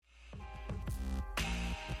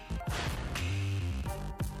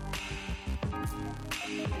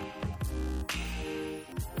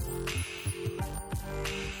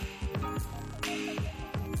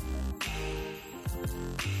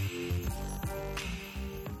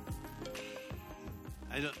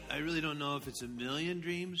I really don't know if it's a million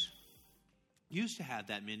dreams. Used to have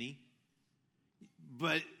that many.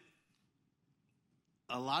 But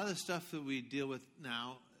a lot of the stuff that we deal with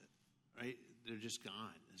now, right, they're just gone.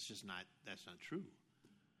 It's just not, that's not true.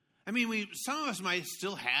 I mean, some of us might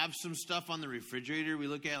still have some stuff on the refrigerator. We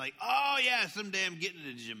look at like, oh yeah, someday I'm getting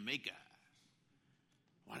to Jamaica.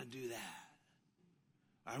 I want to do that.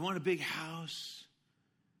 I want a big house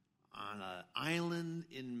on an island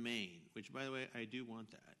in Maine, which, by the way, I do want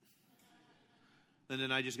that. And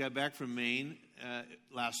then I just got back from Maine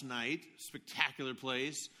last night. Spectacular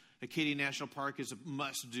place. Acadia National Park is a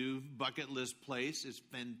must-do bucket list place. It's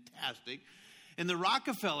fantastic. And the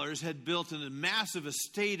Rockefellers had built a massive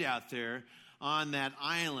estate out there on that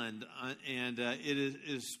island, and it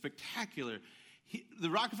is spectacular. The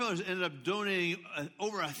Rockefellers ended up donating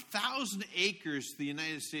over 1,000 acres to the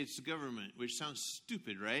United States government, which sounds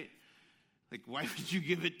stupid, right? Like, why would you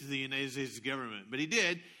give it to the United States government? But he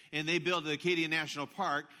did, and they built the Acadia National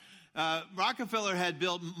Park. Rockefeller had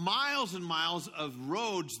built miles and miles of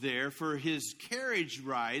roads there for his carriage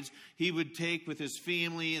rides he would take with his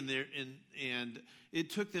family, and it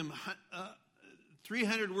took them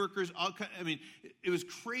 300 workers. It was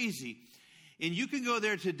crazy. And you can go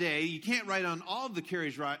there today. You can't ride on all of the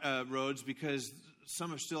carriage roads because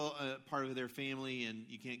some are still part of their family, and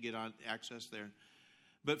you can't get on access there.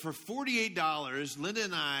 But for $48, Linda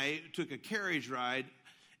and I took a carriage ride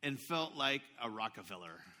and felt like a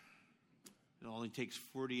Rockefeller. It only takes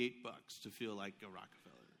 $48 to feel like a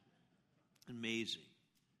Rockefeller. Amazing.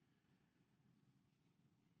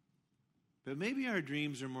 But maybe our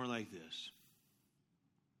dreams are more like this.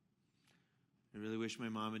 I really wish my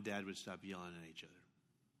mom and dad would stop yelling at each other.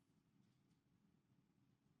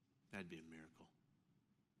 That'd be a miracle.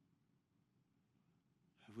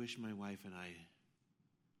 I wish my wife and I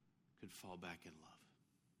could fall back in love.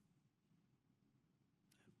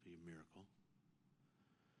 That'd be a miracle.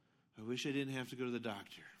 I wish I didn't have to go to the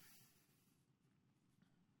doctor.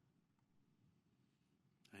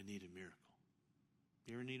 I need a miracle.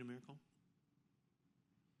 You ever need a miracle?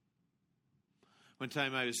 One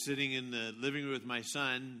time I was sitting in the living room with my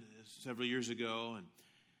son several years ago, and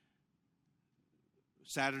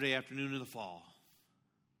Saturday afternoon in the fall,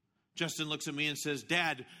 Justin looks at me and says,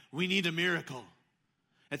 "Dad, we need a miracle."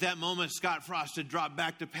 At that moment, Scott Frost had dropped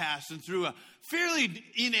back to pass and threw a fairly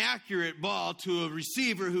inaccurate ball to a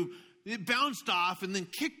receiver who it bounced off and then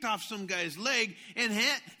kicked off some guy's leg and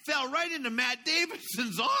fell right into Matt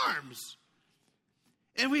Davidson's arms.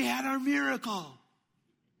 And we had our miracle.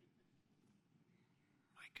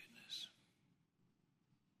 My goodness.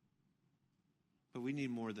 But we need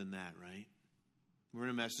more than that, right? We're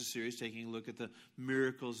in a message series taking a look at the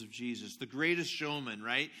miracles of Jesus, the greatest showman,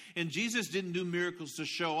 right? And Jesus didn't do miracles to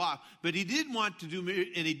show off, but he did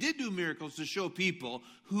do miracles to show people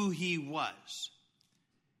who he was.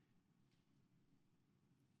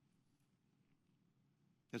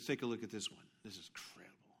 Let's take a look at this one. This is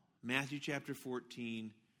incredible. Matthew chapter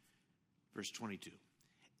 14, verse 22.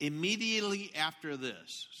 Immediately after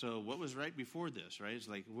this. So what was right before this, right? It's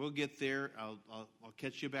like, we'll get there. I'll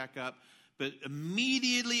catch you back up. But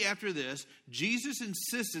immediately after this, Jesus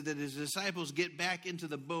insisted that his disciples get back into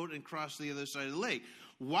the boat and cross the other side of the lake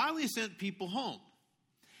while he sent people home.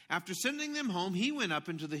 After sending them home, he went up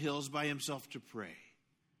into the hills by himself to pray.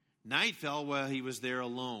 Night fell while he was there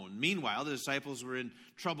alone. Meanwhile, the disciples were in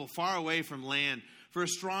trouble far away from land, for a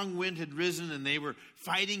strong wind had risen and they were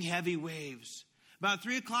fighting heavy waves. About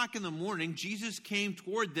 3:00 in the morning, Jesus came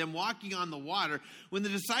toward them walking on the water. When the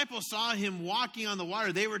disciples saw him walking on the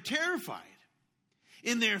water, they were terrified.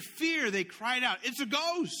 In their fear, they cried out, "It's a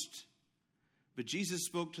ghost!" But Jesus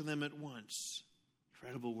spoke to them at once.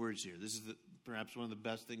 Incredible words here. This is perhaps one of the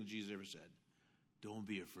best things Jesus ever said. Don't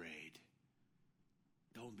be afraid.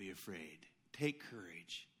 Don't be afraid. Take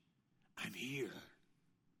courage. I'm here.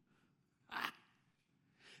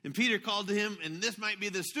 And Peter called to him, and this might be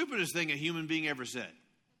the stupidest thing a human being ever said.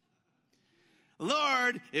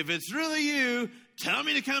 "Lord, if it's really you, tell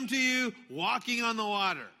me to come to you walking on the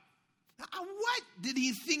water." What did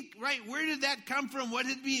he think, right? Where did that come from? What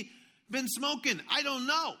had he been smoking? I don't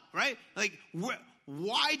know, right? Like,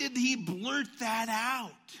 why did he blurt that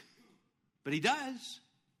out? But he does.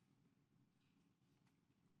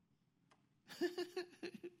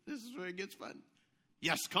 This is where it gets fun.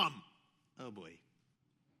 Yes, come. Oh, boy.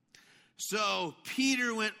 So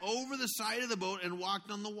Peter went over the side of the boat and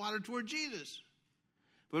walked on the water toward Jesus.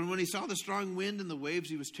 But when he saw the strong wind and the waves,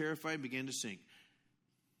 he was terrified and began to sink.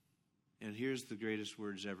 And here's the greatest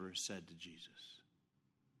words ever said to Jesus.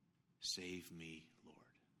 "Save me, Lord."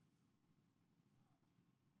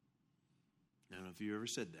 I don't know if you ever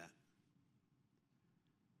said that.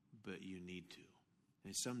 but you need to.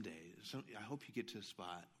 And someday, I hope you get to a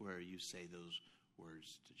spot where you say those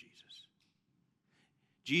words to Jesus.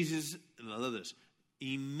 Jesus, and I love this,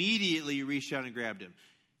 immediately reached out and grabbed him.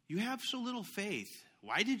 You have so little faith.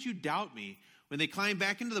 Why did you doubt me? When they climbed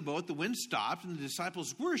back into the boat, the wind stopped and the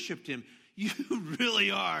disciples worshiped him. You really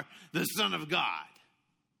are the Son of God.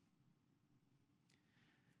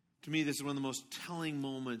 To me, this is one of the most telling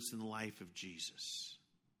moments in the life of Jesus.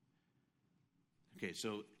 Okay,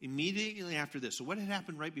 so immediately after this, so what had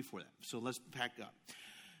happened right before that? So let's pack up.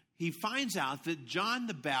 He finds out that John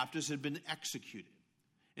the Baptist had been executed.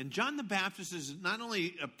 And John the Baptist is not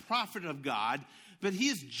only a prophet of God, but he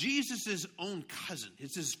is Jesus' own cousin.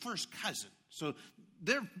 It's his first cousin. So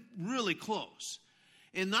they're really close.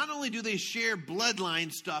 And not only do they share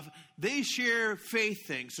bloodline stuff, they share faith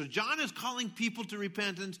things. So John is calling people to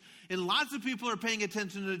repentance, and lots of people are paying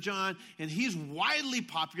attention to John, and he's widely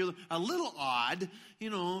popular, a little odd. You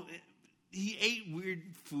know, he ate weird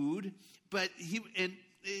food, but he's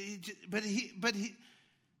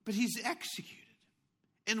executed.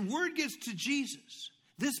 And word gets to Jesus.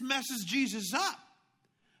 This messes Jesus up.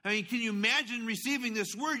 I mean, can you imagine receiving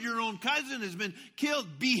this word? Your own cousin has been killed,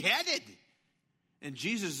 beheaded. And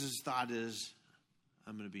Jesus' thought is,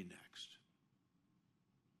 I'm going to be next.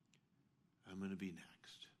 I'm going to be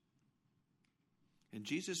next. And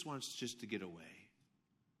Jesus wants just to get away.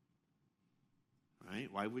 Right?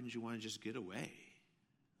 Why wouldn't you want to just get away?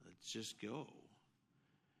 Let's just go.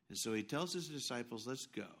 And so he tells his disciples, let's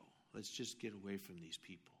go. Let's just get away from these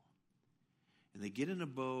people. And they get in a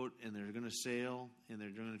boat, and they're going to sail, and they're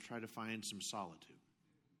going to try to find some solitude,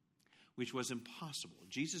 which was impossible.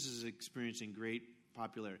 Jesus is experiencing great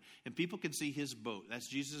popularity. And people can see his boat. That's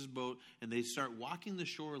Jesus' boat. And they start walking the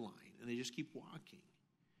shoreline, and they just keep walking.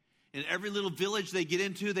 In every little village they get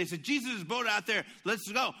into, they say, Jesus' boat out there, let's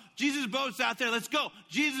go. Jesus' boat's out there, let's go.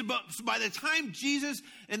 Jesus' boat. So by the time Jesus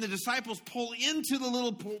and the disciples pull into the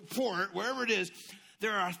little port, wherever it is,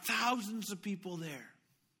 there are thousands of people there.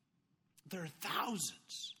 There are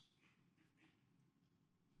thousands.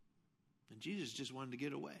 And Jesus just wanted to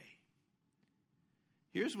get away.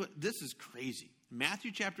 This is crazy.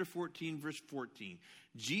 Matthew chapter 14, verse 14.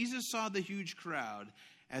 Jesus saw the huge crowd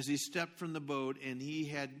as he stepped from the boat, and he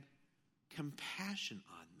had compassion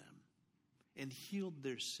on them and healed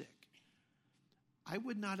their sick. I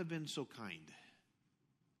would not have been so kind.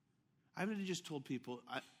 I would have just told people,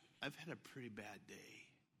 I've had a pretty bad day.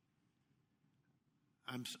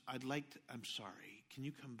 I'm sorry. Can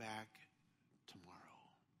you come back tomorrow?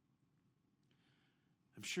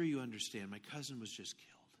 I'm sure you understand. My cousin was just killed.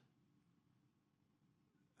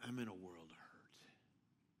 I'm in a world of hurt.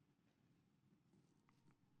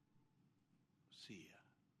 See ya.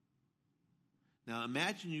 Now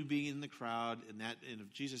imagine you being in the crowd, and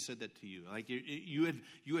if Jesus said that to you, like you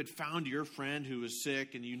had found your friend who was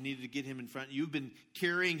sick, and you needed to get him in front. You've been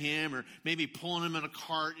carrying him, or maybe pulling him in a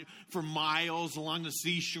cart for miles along the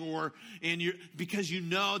seashore, and because you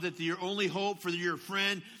know that your only hope for your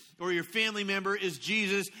friend or your family member is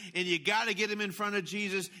Jesus, and you got to get him in front of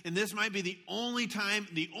Jesus, and this might be the only time,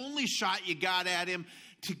 the only shot you got at him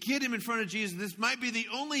to get him in front of Jesus. This might be the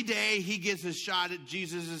only day he gets a shot at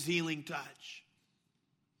Jesus' healing touch.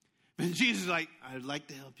 And Jesus is like, I'd like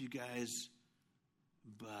to help you guys,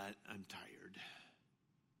 but I'm tired.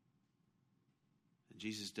 And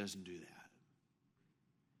Jesus doesn't do that.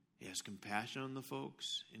 He has compassion on the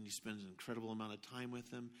folks, and he spends an incredible amount of time with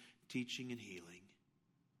them, teaching and healing.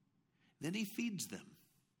 Then he feeds them.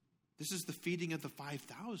 This is the feeding of the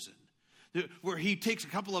 5,000, where he takes a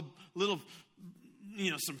couple of little,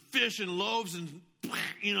 some fish and loaves, and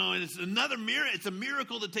and it's another miracle. It's a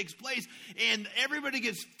miracle that takes place, and everybody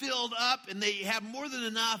gets filled up, and they have more than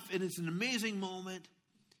enough, and it's an amazing moment.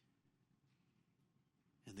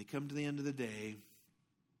 And they come to the end of the day,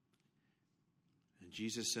 and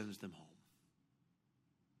Jesus sends them home.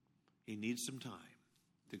 He needs some time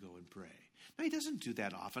to go and pray. Now, he doesn't do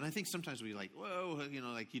that often. I think sometimes we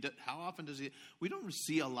how often does he? We don't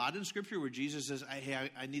see a lot in Scripture where Jesus says,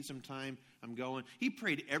 I need some time, I'm going. He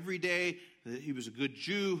prayed every day. He was a good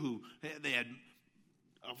Jew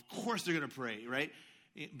of course they're going to pray, right?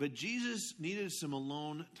 But Jesus needed some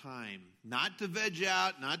alone time, not to veg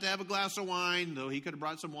out, not to have a glass of wine, though he could have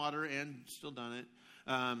brought some water and still done it.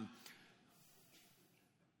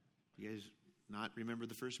 You guys not remember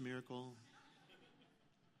the first miracle?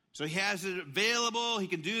 So he has it available. He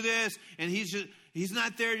can do this. And he's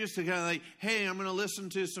not there just to kind of like, hey, I'm going to listen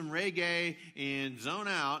to some reggae and zone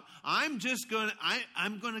out. I'm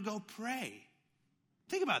going to go pray.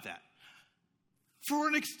 Think about that. For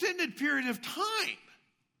an extended period of time.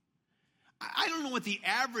 I don't don't know what the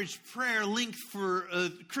average prayer length for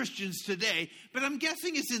Christians today, but I'm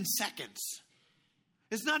guessing it's in seconds.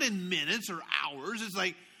 It's not in minutes or hours. It's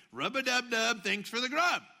like, rub-a-dub-dub, thanks for the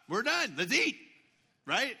grub. We're done. Let's eat.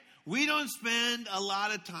 Right? We don't spend a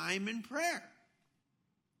lot of time in prayer.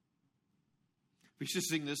 We used to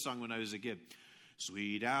sing this song when I was a kid.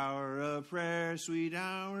 Sweet hour of prayer, sweet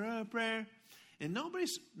hour of prayer. And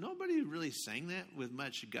nobody really sang that with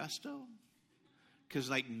much gusto. Because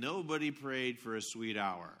like nobody prayed for a sweet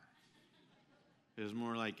hour. It was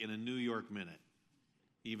more like in a New York minute.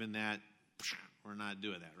 Even that, we're not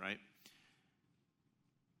doing that, right?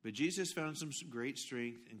 But Jesus found some great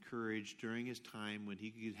strength and courage during his time when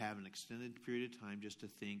he could have an extended period of time just to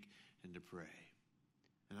think and to pray.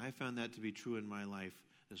 And I found that to be true in my life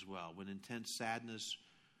as well. When intense sadness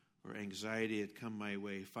or anxiety had come my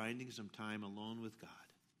way, finding some time alone with God,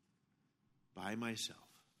 by myself,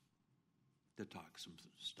 to talk some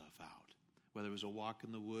stuff out. Whether it was a walk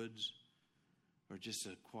in the woods or just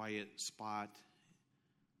a quiet spot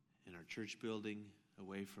in our church building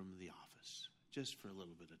away from the office, just for a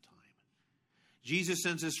little bit of time. Jesus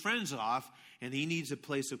sends his friends off, and he needs a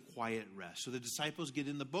place of quiet rest. So the disciples get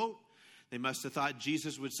in the boat. They must have thought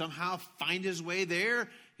Jesus would somehow find his way there.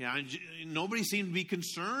 You know, nobody seemed to be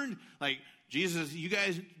concerned. Like, Jesus, you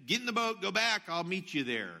guys get in the boat, go back, I'll meet you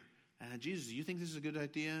there. Jesus, do you think this is a good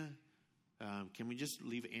idea? Can we just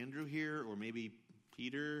leave Andrew here, or maybe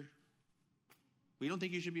Peter? We don't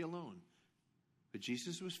think you should be alone. But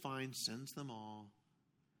Jesus was fine, sends them all.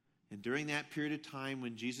 And during that period of time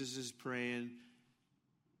when Jesus is praying,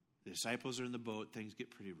 the disciples are in the boat, things get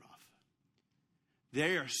pretty rough.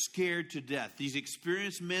 They are scared to death. These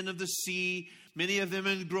experienced men of the sea, many of them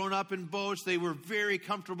had grown up in boats. They were very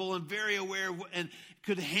comfortable and very aware and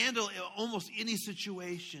could handle almost any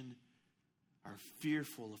situation, are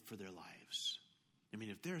fearful for their lives. I mean,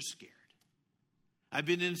 if they're scared. I've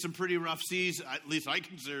been in some pretty rough seas, at least I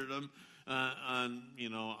consider them,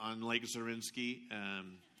 on Lake Zarinsky.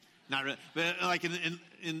 Not really, but like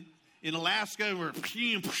in Alaska, we're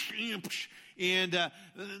and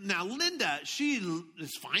now Linda, she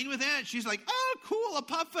is fine with that. She's like, oh, cool, a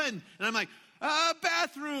puffin, and I'm like,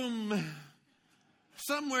 bathroom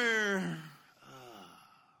somewhere.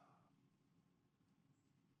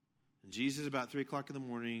 And Jesus, about 3:00 in the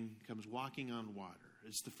morning, comes walking on water.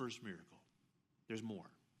 It's the first miracle. There's more.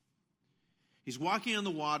 He's walking on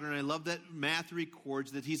the water, and I love that Matthew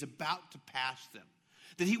records that he's about to pass them.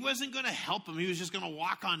 That he wasn't going to help them. He was just going to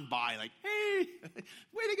walk on by like, hey,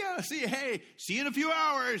 way to go. See you in a few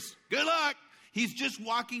hours. Good luck. He's just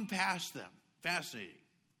walking past them. Fascinating.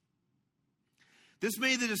 This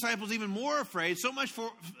made the disciples even more afraid. So much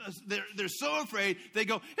they're so afraid, they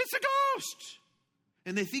go, it's a ghost.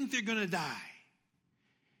 And they think they're going to die.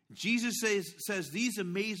 Jesus says these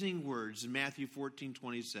amazing words in Matthew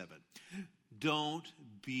 14:27. Don't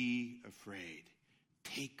be afraid.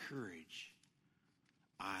 Take courage.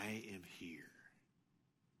 I am here.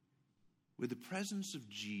 Would the presence of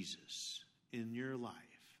Jesus in your life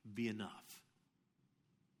be enough?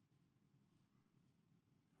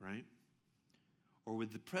 Right? Or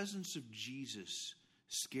would the presence of Jesus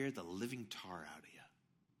scare the living tar out of you?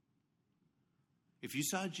 If you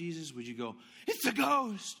saw Jesus, would you go, it's a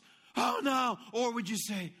ghost? Oh no. Or would you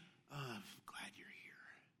say, oh, I'm glad you're here?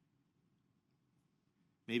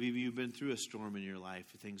 Maybe you've been through a storm in your life.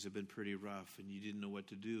 Things have been pretty rough and you didn't know what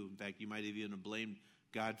to do. In fact, you might have even blamed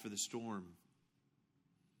God for the storm.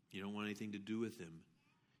 You don't want anything to do with him.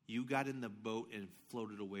 You got in the boat and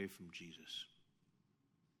floated away from Jesus.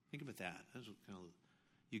 Think about that. That's what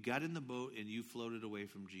you got in the boat and you floated away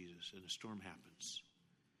from Jesus, and a storm happens.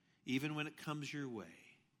 Even when it comes your way.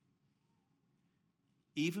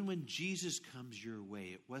 Even when Jesus comes your way,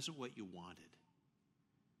 it wasn't what you wanted.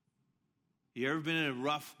 You ever been in a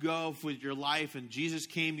rough go with your life and Jesus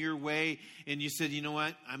came your way and you said, you know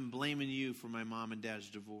what? I'm blaming you for my mom and dad's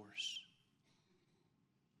divorce.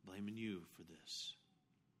 I'm blaming you for this.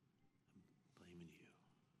 I'm blaming you.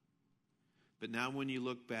 But now when you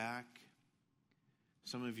look back,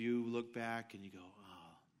 some of you look back and you go,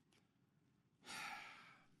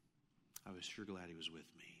 I was sure glad he was with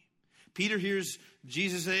me. Peter hears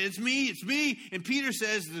Jesus say, it's me. And Peter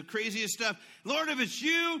says the craziest stuff. Lord, if it's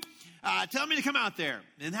you, tell me to come out there.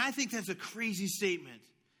 And I think that's a crazy statement.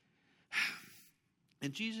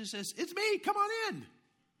 And Jesus says, it's me, come on in.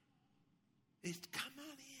 Come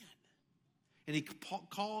on in. And he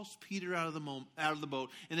calls Peter out of the boat.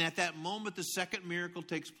 And at that moment, the second miracle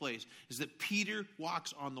takes place, is that Peter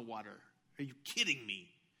walks on the water. Are you kidding me?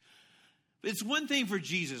 It's one thing for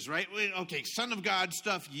Jesus, right? Okay, Son of God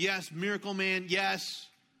stuff, yes. Miracle man, yes.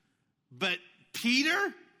 But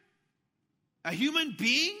Peter? A human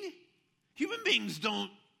being? Human beings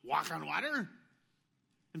don't walk on water.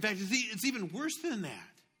 In fact, it's even worse than that.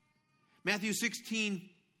 Matthew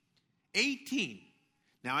 16:18.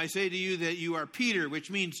 Now I say to you that you are Peter,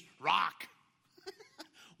 which means rock.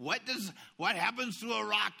 What happens to a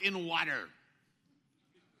rock in water?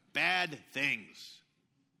 Bad things.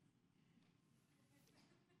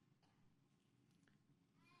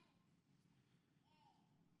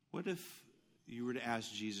 What if you were to ask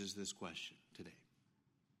Jesus this question today?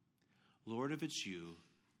 Lord, if it's you,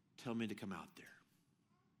 tell me to come out there.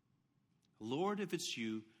 Lord, if it's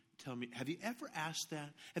you, tell me. Have you ever asked that?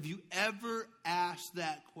 Have you ever asked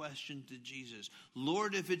that question to Jesus?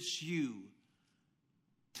 Lord, if it's you,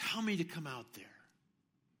 tell me to come out there.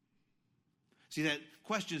 See, that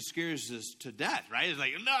question scares us to death, right? It's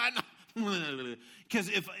like, no, I'm not. Because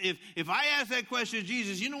if I ask that question to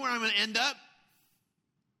Jesus, you know where I'm going to end up?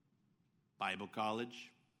 Bible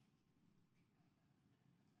college,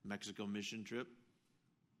 Mexico mission trip,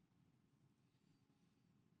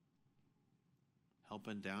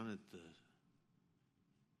 helping down at the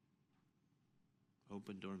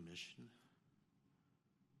Open Door Mission,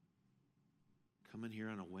 coming here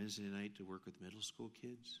on a Wednesday night to work with middle school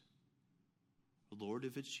kids. Lord,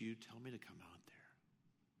 if it's you, tell me to come out there.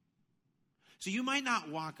 So you might not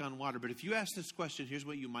walk on water, but if you ask this question, here's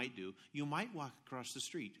what you might do. You might walk across the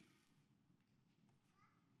street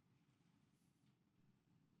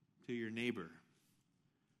to your neighbor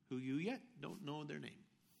who you yet don't know their name.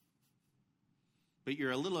 But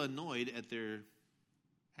you're a little annoyed at their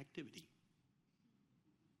activity.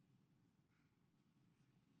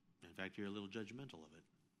 In fact, you're a little judgmental of it.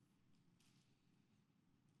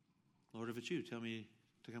 Lord, if it's you, tell me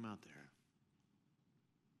to come out there.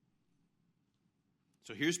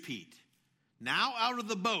 So here's Pete. Now out of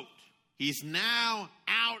the boat. He's now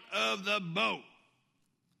out of the boat.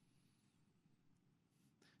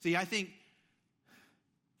 See, I think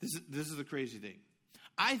this is the crazy thing.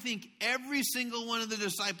 I think every single one of the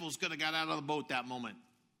disciples could have got out of the boat that moment.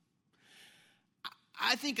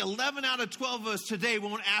 I think 11 out of 12 of us today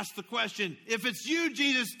won't ask the question, if it's you,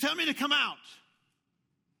 Jesus, tell me to come out.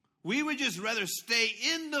 We would just rather stay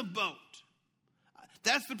in the boat.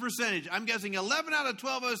 That's the percentage. I'm guessing 11 out of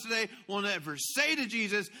 12 of us today won't ever say to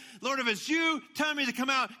Jesus, Lord, if it's you, tell me to come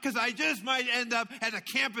out, because I just might end up at a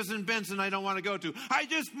campus in Benson I don't want to go to. I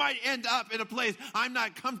just might end up in a place I'm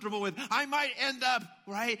not comfortable with. I might end up,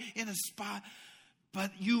 right, in a spot. But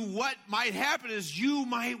what might happen is you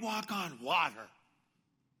might walk on water.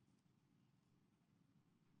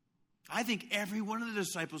 I think every one of the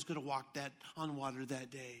disciples could have walked on water that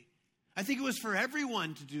day. I think it was for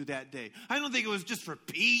everyone to do that day. I don't think it was just for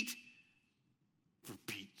Pete. For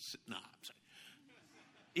Pete's, no, I'm sorry.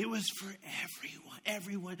 It was for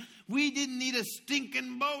everyone. We didn't need a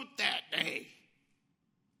stinking boat that day.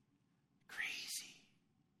 Crazy.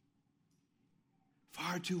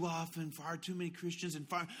 Far too often, far too many Christians and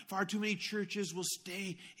far too many churches will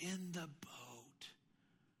stay in the boat,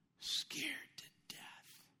 scared to death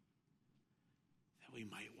that we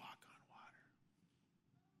might walk on water.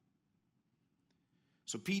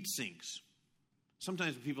 So Pete sinks.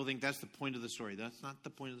 Sometimes people think that's the point of the story. That's not the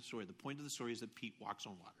point of the story. The point of the story is that Pete walks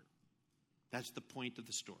on water. That's the point of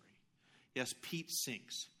the story. Yes, Pete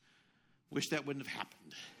sinks. Wish that wouldn't have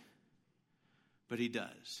happened. But he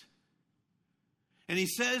does. And he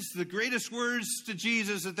says the greatest words to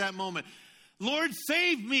Jesus at that moment, Lord,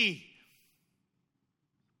 save me.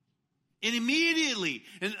 And immediately,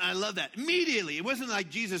 and I love that, immediately, it wasn't like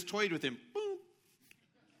Jesus toyed with him. Boom,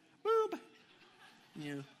 boom.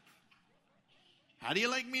 You know, how do you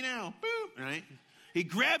like me now? Boom, right? He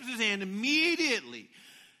grabs his hand immediately.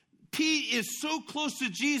 Pete is so close to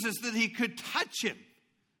Jesus that he could touch him.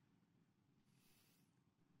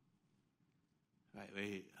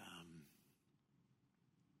 Wait.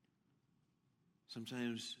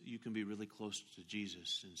 Sometimes you can be really close to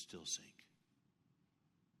Jesus and still sink.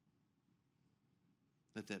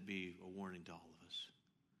 Let that be a warning to all of us.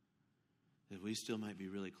 That we still might be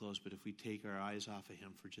really close, but if we take our eyes off of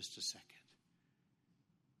him for just a second,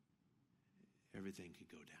 everything could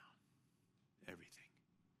go down. Everything.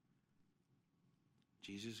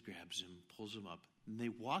 Jesus grabs him, pulls him up, and they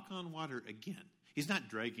walk on water again. He's not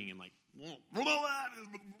dragging him like,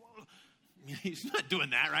 he's not doing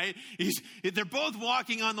that, right? They're both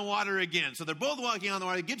walking on the water again. So they're both walking on the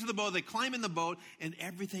water. They get to the boat, they climb in the boat, and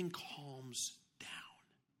everything calms down.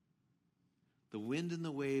 The wind and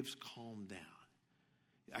the waves calm down.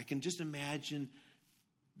 I can just imagine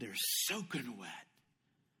they're soaking wet,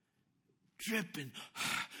 dripping.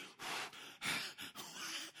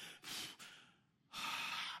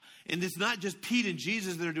 And it's not just Pete and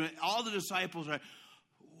Jesus that are doing it. All the disciples are,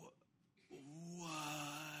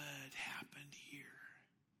 what happened here?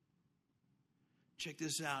 Check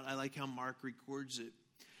this out. I like how Mark records it.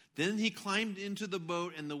 Then he climbed into the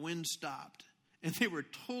boat and the wind stopped. And they were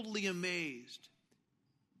totally amazed.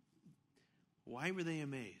 Why were they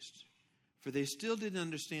amazed? For they still didn't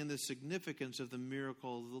understand the significance of the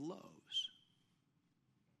miracle of the loaves.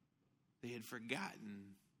 They had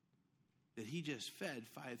forgotten that he just fed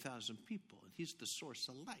 5,000 people, and he's the source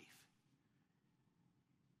of life.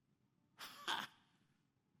 Ha!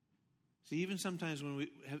 See, even sometimes when we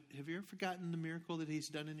have you ever forgotten the miracle that he's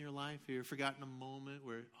done in your life? Have you ever forgotten a moment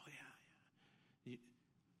where,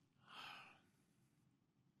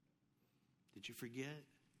 did you forget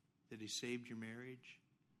that he saved your marriage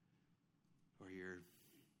or your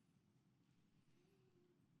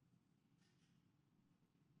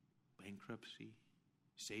bankruptcy?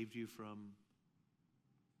 Saved you from...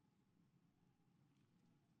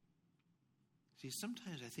 See,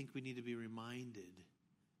 sometimes I think we need to be reminded.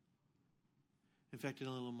 In fact, in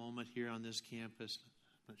a little moment here on this campus,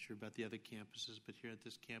 I'm not sure about the other campuses, but here at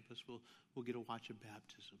this campus, we'll get to watch a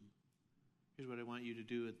baptism. Here's what I want you to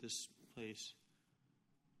do at this place.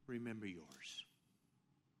 Remember yours.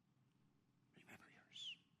 Remember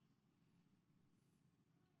yours.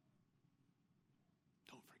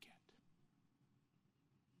 Don't forget.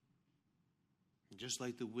 And just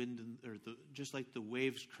like the wind, just like the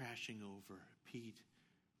waves crashing over, Pete,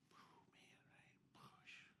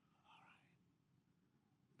 push. All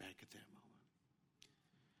right. Back at that moment.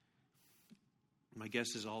 My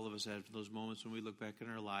guess is all of us have those moments when we look back in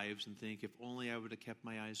our lives and think, if only I would have kept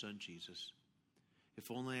my eyes on Jesus. If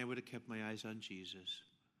only I would have kept my eyes on Jesus,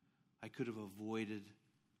 I could have avoided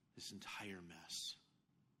this entire mess.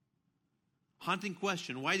 Haunting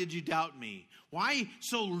question, why did you doubt me? Why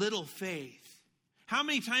so little faith? How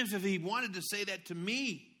many times have he wanted to say that to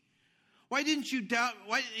me? Why didn't you doubt,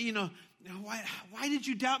 why did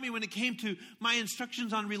you doubt me when it came to my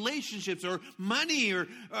instructions on relationships or money or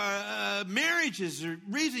marriages or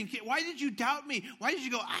raising kids? Why did you doubt me? Why did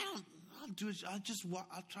you go, I'll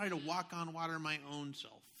try to walk on water my own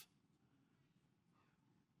self.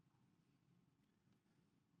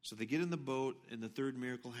 So they get in the boat, and the third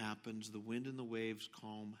miracle happens. The wind and the waves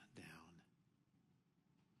calm down.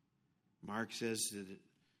 Mark says that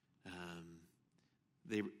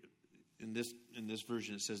they, in this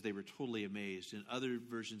version, it says they were totally amazed. In other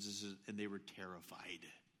versions, it says, and they were terrified.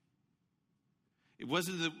 It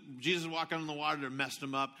wasn't that Jesus walking on the water that messed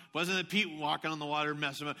them up. It wasn't that Pete walking on the water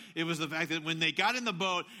messed them up. It was the fact that when they got in the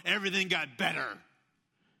boat, everything got better.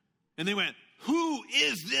 And they went, who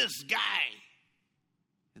is this guy?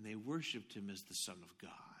 And they worshiped him as the Son of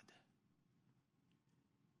God.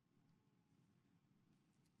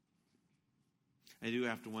 I do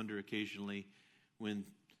have to wonder occasionally when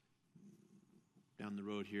down the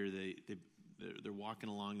road here they're walking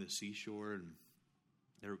along the seashore and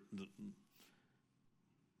the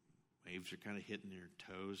waves are kind of hitting their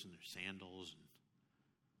toes and their sandals. And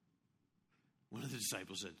one of the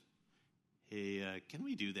disciples said, hey, can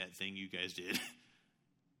we do that thing you guys did?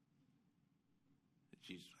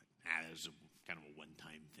 She's like, that was kind of a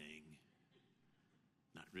one-time thing.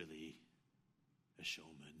 Not really a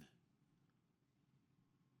showman.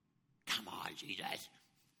 Come on, Jesus.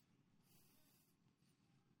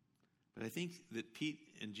 But I think that Pete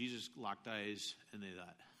and Jesus locked eyes and they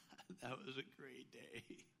thought, that was a great day.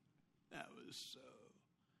 That was so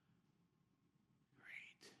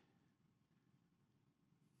great.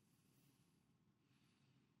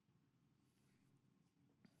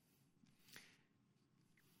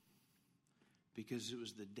 Because it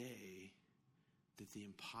was the day that the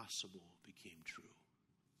impossible became true.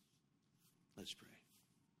 Let's pray.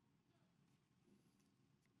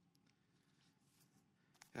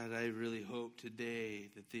 God, I really hope today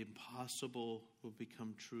that the impossible will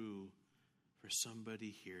become true for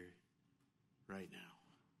somebody here right now.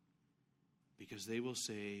 Because they will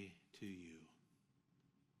say to you,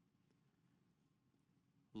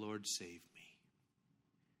 Lord, save me.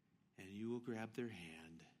 And you will grab their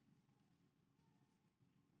hand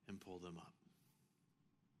and pull them up.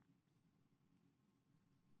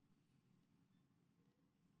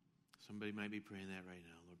 Somebody might be praying that right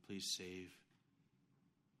now. Lord, please save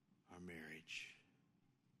our marriage.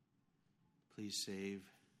 Please save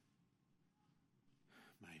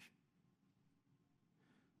my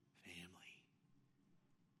family.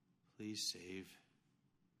 Please save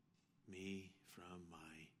me from my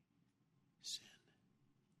sin.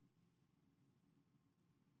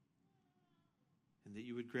 And that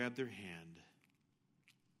you would grab their hand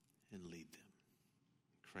and lead them.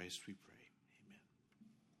 In Christ we pray.